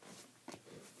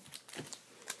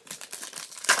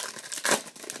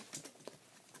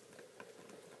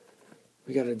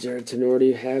 We got a Jared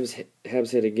Tenorti.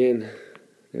 Habs hit again.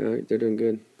 They're doing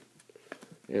good.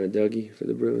 And a Dougie for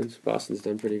the Bruins. Boston's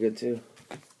done pretty good too.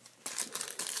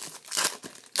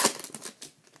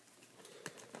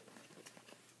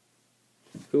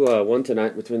 Who won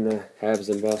tonight between the Habs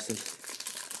and Boston?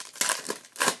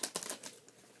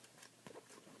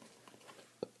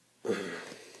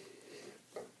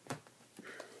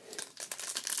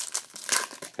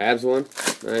 Habs won?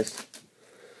 Nice.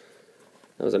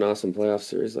 That was an awesome playoff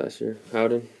series last year.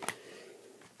 Howden.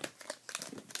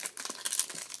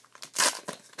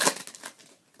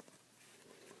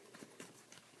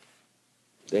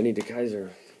 Danny DeKaiser.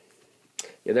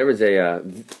 Yeah, there was a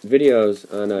videos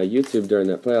on YouTube during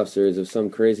that playoff series of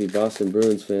some crazy Boston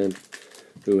Bruins fan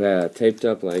who had taped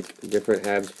up like different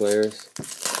Habs players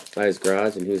by his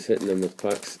garage, and he was hitting them with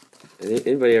pucks.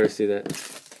 Anybody ever see that?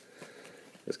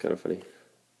 That's kind of funny.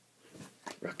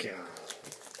 Raquel.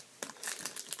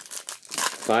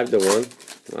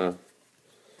 5-1. Wow.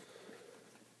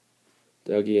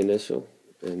 Dougie Initial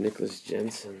and Nicholas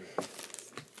Jensen.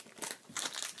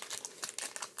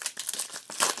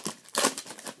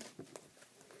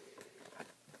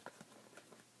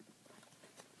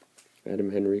 Adam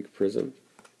Henrique Prizm.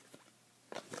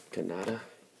 Canada.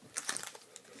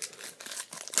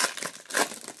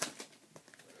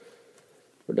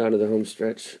 We're down to the home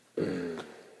stretch.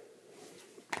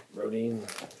 Rodine.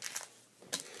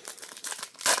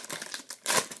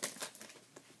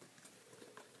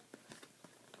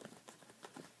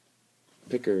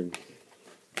 Pickard.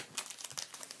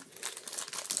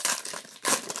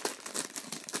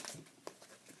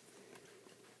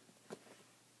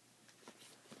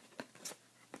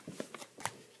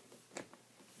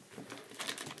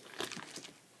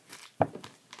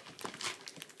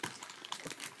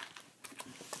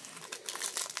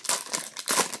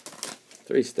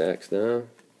 Three stacks now.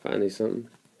 Finally something.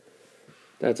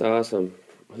 That's awesome.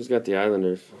 Who's got the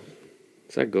Islanders?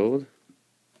 Is that gold?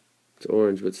 It's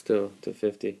orange, but still, to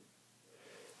 50.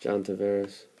 John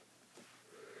Tavares.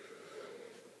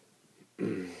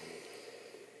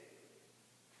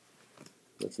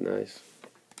 That's nice.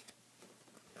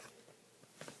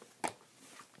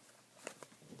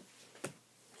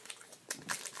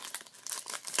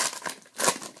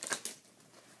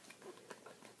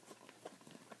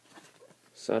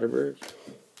 Soderbergh.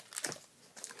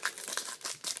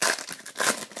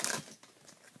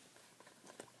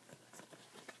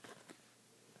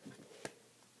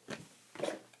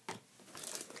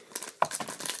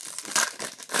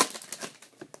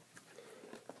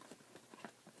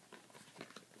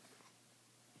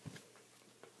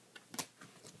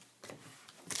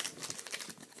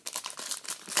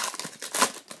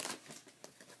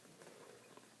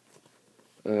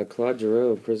 Claude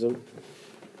Giroux Prizm.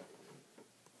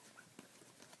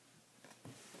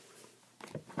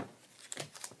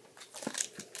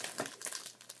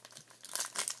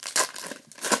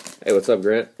 Hey, what's up,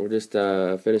 Grant? We're just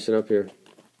finishing up here.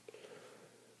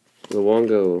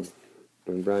 Luongo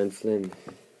and Brian Flynn.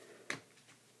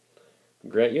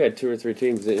 Grant, you had 2 or 3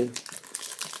 teams, didn't you?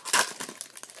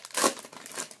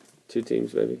 2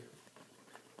 teams, maybe.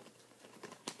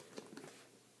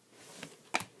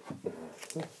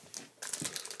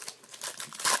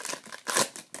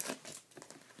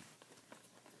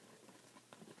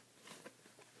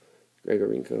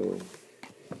 Gregorenko.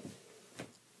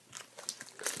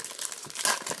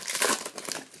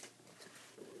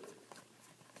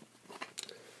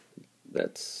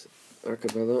 That's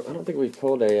Arcabello. I don't think we've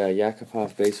pulled a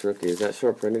Yakupov base rookie. Is that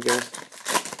short printed, guys?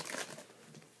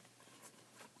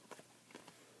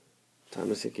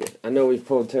 Thomas Hickey. I know we've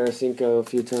pulled Tarasenko a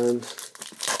few times.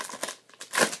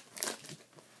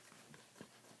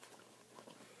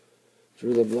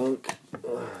 Drew LeBlanc.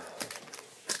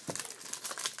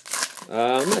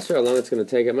 I'm not sure how long it's going to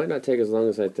take. It might not take as long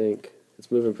as I think.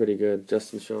 It's moving pretty good.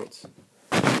 Justin Schultz.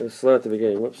 It was slow at the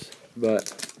beginning. Whoops.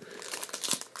 But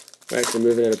we're actually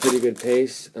moving at a pretty good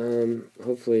pace.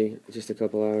 Hopefully, just a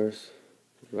couple hours.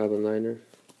 Robin Liner.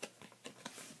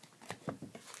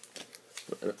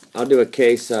 I'll do a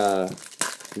case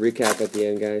recap at the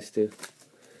end, guys, too.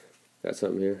 Got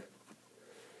something here.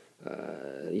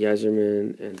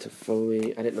 Yzerman and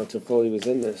Toffoli. I didn't know Toffoli was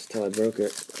in this till I broke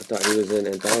it. I thought he was in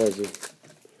Anthology.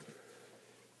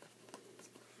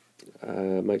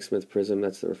 Mike Smith Prizm,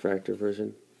 that's the refractor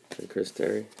version. And Chris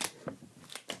Terry.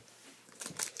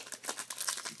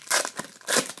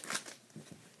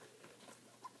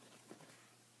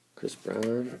 Chris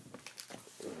Brown.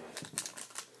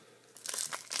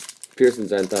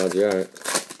 Pearson's Anthology, alright.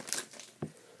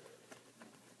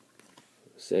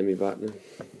 Sammy Botman.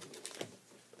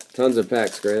 Tons of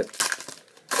packs, Grant.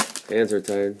 Hands are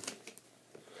tired.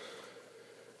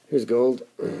 Here's gold.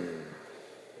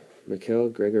 Mikhail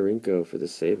Gregorenko for the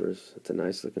Sabres. That's a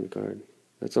nice looking card.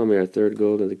 That's only our 3rd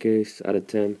gold of the case out of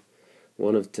 10.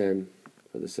 1 of 10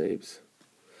 for the Sabres.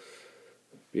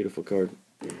 Beautiful card.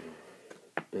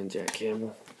 And Jack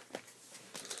Campbell.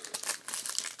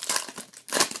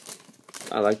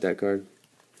 I like that card.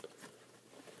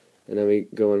 And then we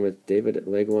go in with David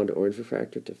Legwand Orange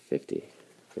Refractor to 50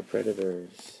 for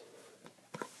Predators.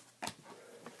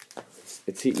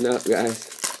 It's heating up,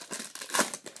 guys.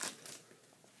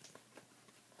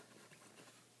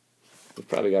 We've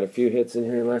probably got a few hits in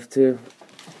here left, too.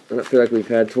 I don't feel like we've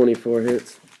had 24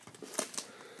 hits.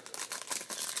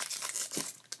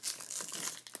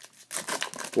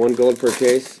 One gold per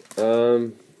case.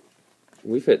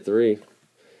 We've hit 3.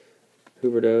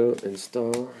 Huberdeau and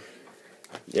Stahl.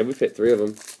 Yeah, we've hit 3 of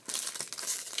them.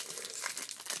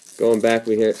 Going back,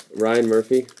 we hit Ryan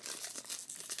Murphy,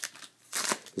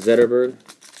 Zetterberg,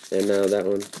 and now that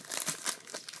one.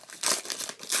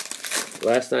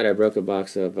 Last night I broke a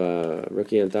box of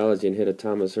Rookie Anthology and hit a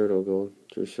Thomas Hurdle gold,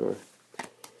 Drew Shore.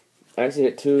 I actually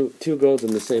hit two golds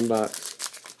in the same box.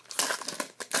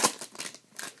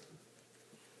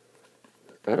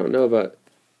 I don't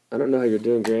know how you're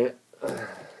doing, Grant.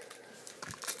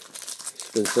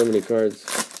 There's been so many cards.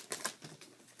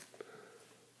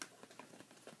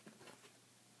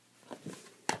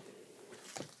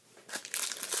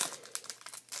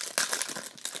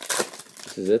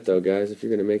 This is it, though, guys. If you're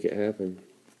going to make it happen,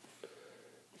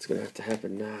 it's going to have to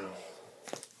happen now.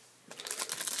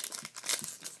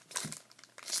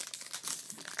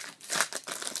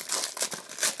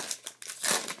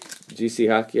 GC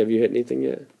Hockey, have you hit anything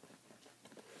yet?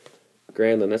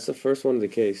 Granlund, that's the first one of the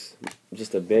case.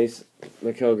 Just a base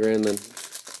Mikhail Granlund.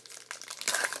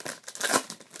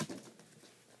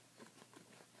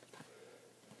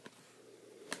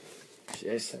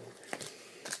 Jason.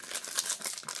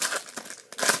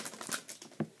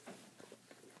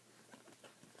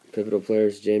 Pivotal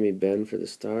players, Jamie Benn for the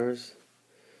Stars.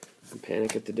 And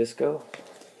Panic at the Disco.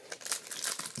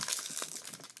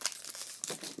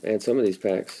 And some of these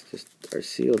packs just are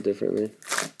sealed differently.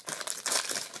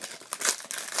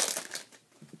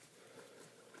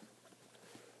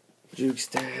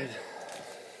 Jukestad.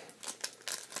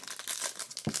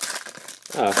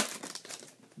 Ah,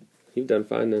 you've done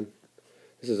fine then.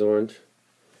 This is orange.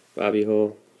 Bobby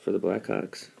Hull for the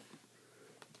Blackhawks.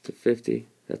 To 50.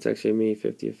 That's actually me,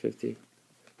 50 of 50.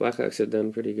 Blackhawks have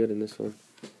done pretty good in this one.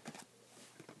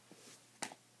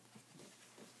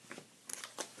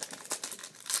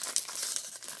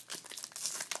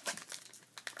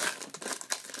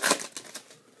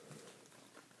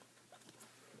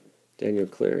 Daniel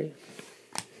Cleary.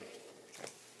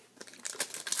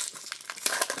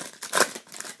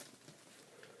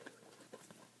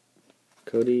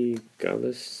 Cody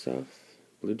Galasov,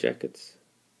 Blue Jackets.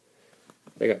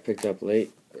 They got picked up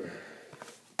late.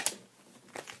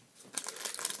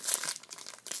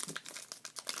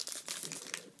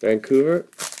 Vancouver.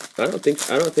 I don't think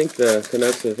the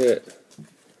Canucks have hit.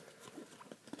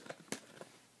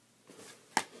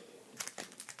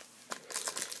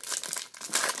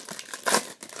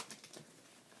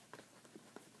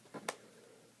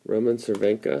 Roman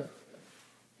Cervenka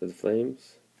for the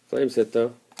Flames. Flames hit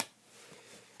though.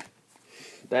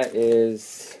 That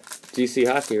is GC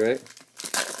Hockey, right?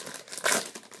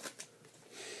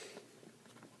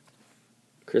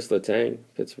 Chris Letang,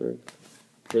 Pittsburgh.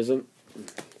 Prizm.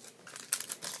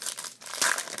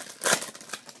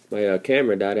 My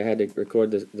camera died. I had to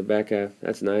record the back half.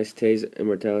 That's nice. Taze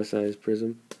Immortalized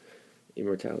Prizm.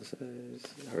 Immortalized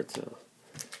Heart Cell.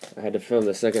 I had to film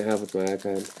the second half with my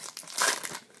iPad.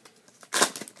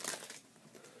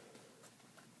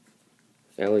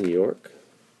 Alan York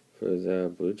for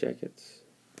the Blue Jackets.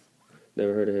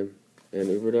 Never heard of him. And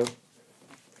Uberdo.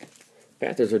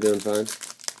 Panthers are doing fine.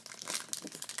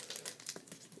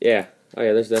 Yeah. Oh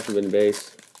yeah, there's definitely been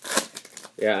base.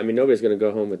 Yeah, I mean, nobody's going to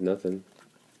go home with nothing.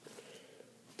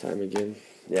 Time again.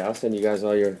 Yeah, I'll send you guys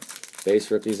all your base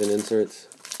rookies and inserts.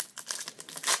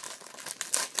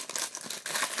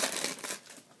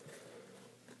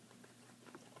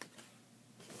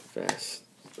 Fast.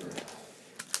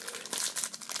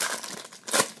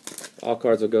 All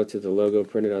cards will go to the logo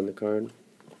printed on the card.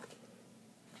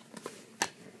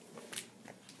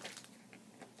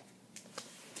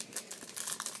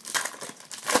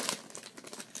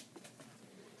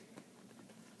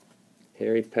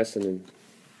 Harry Pessinen.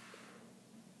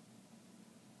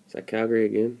 Is that Calgary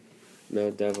again?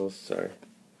 No, Devils, sorry.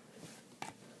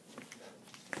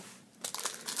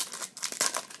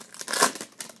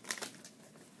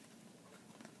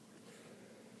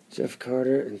 Jeff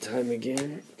Carter and Time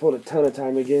Again. Pulled a ton of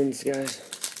Time Agains, guys.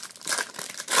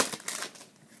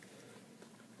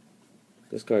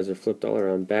 Those cards are flipped all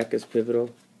around. Backus, Pivotal,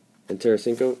 and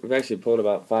Tarasenko. We've actually pulled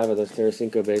about 5 of those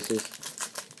Tarasenko bases.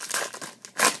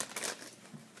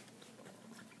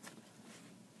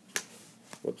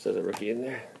 Whoops, there's a rookie in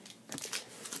there.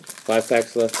 5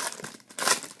 packs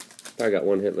left. Probably got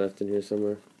 1 hit left in here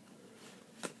somewhere.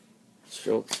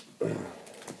 Schultz.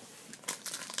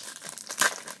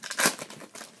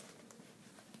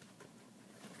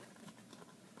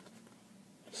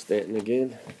 Stanton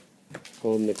again.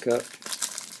 Holding the cup.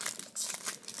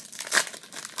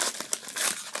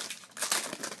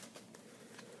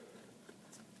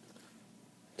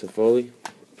 Toffoli.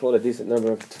 Pulled a decent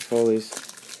number of Toffolis.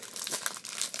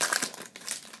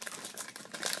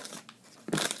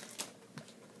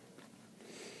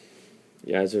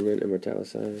 Yzerman,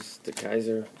 Immortalized. The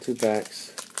Kaiser, 2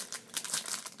 packs.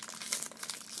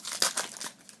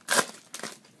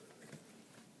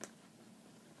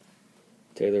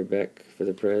 Taylor Beck for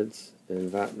the Preds.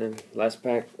 And Vatanen. Last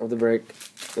pack of the break.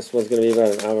 This one's going to be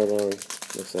about an hour long,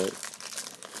 looks like.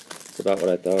 It's about what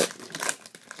I thought.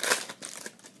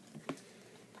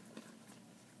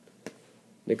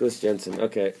 Nicholas Jensen.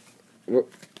 Okay.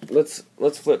 Let's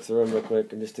flip through them real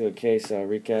quick and just do a case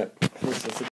recap.